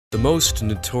The most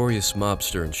notorious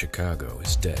mobster in Chicago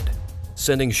is dead,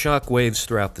 sending shockwaves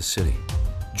throughout the city.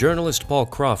 Journalist Paul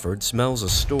Crawford smells a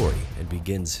story and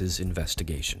begins his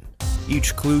investigation.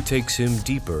 Each clue takes him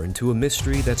deeper into a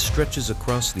mystery that stretches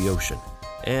across the ocean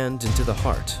and into the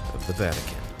heart of the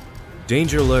Vatican.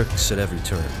 Danger lurks at every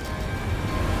turn,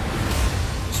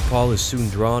 as Paul is soon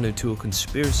drawn into a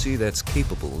conspiracy that's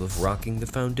capable of rocking the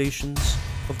foundations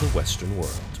of the Western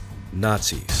world.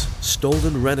 Nazis,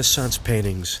 stolen Renaissance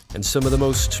paintings, and some of the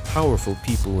most powerful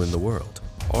people in the world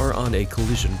are on a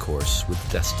collision course with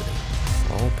destiny.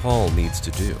 All Paul needs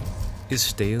to do is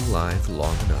stay alive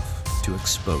long enough to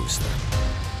expose them.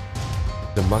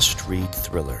 The must-read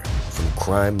thriller from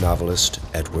crime novelist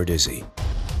Edward Izzy.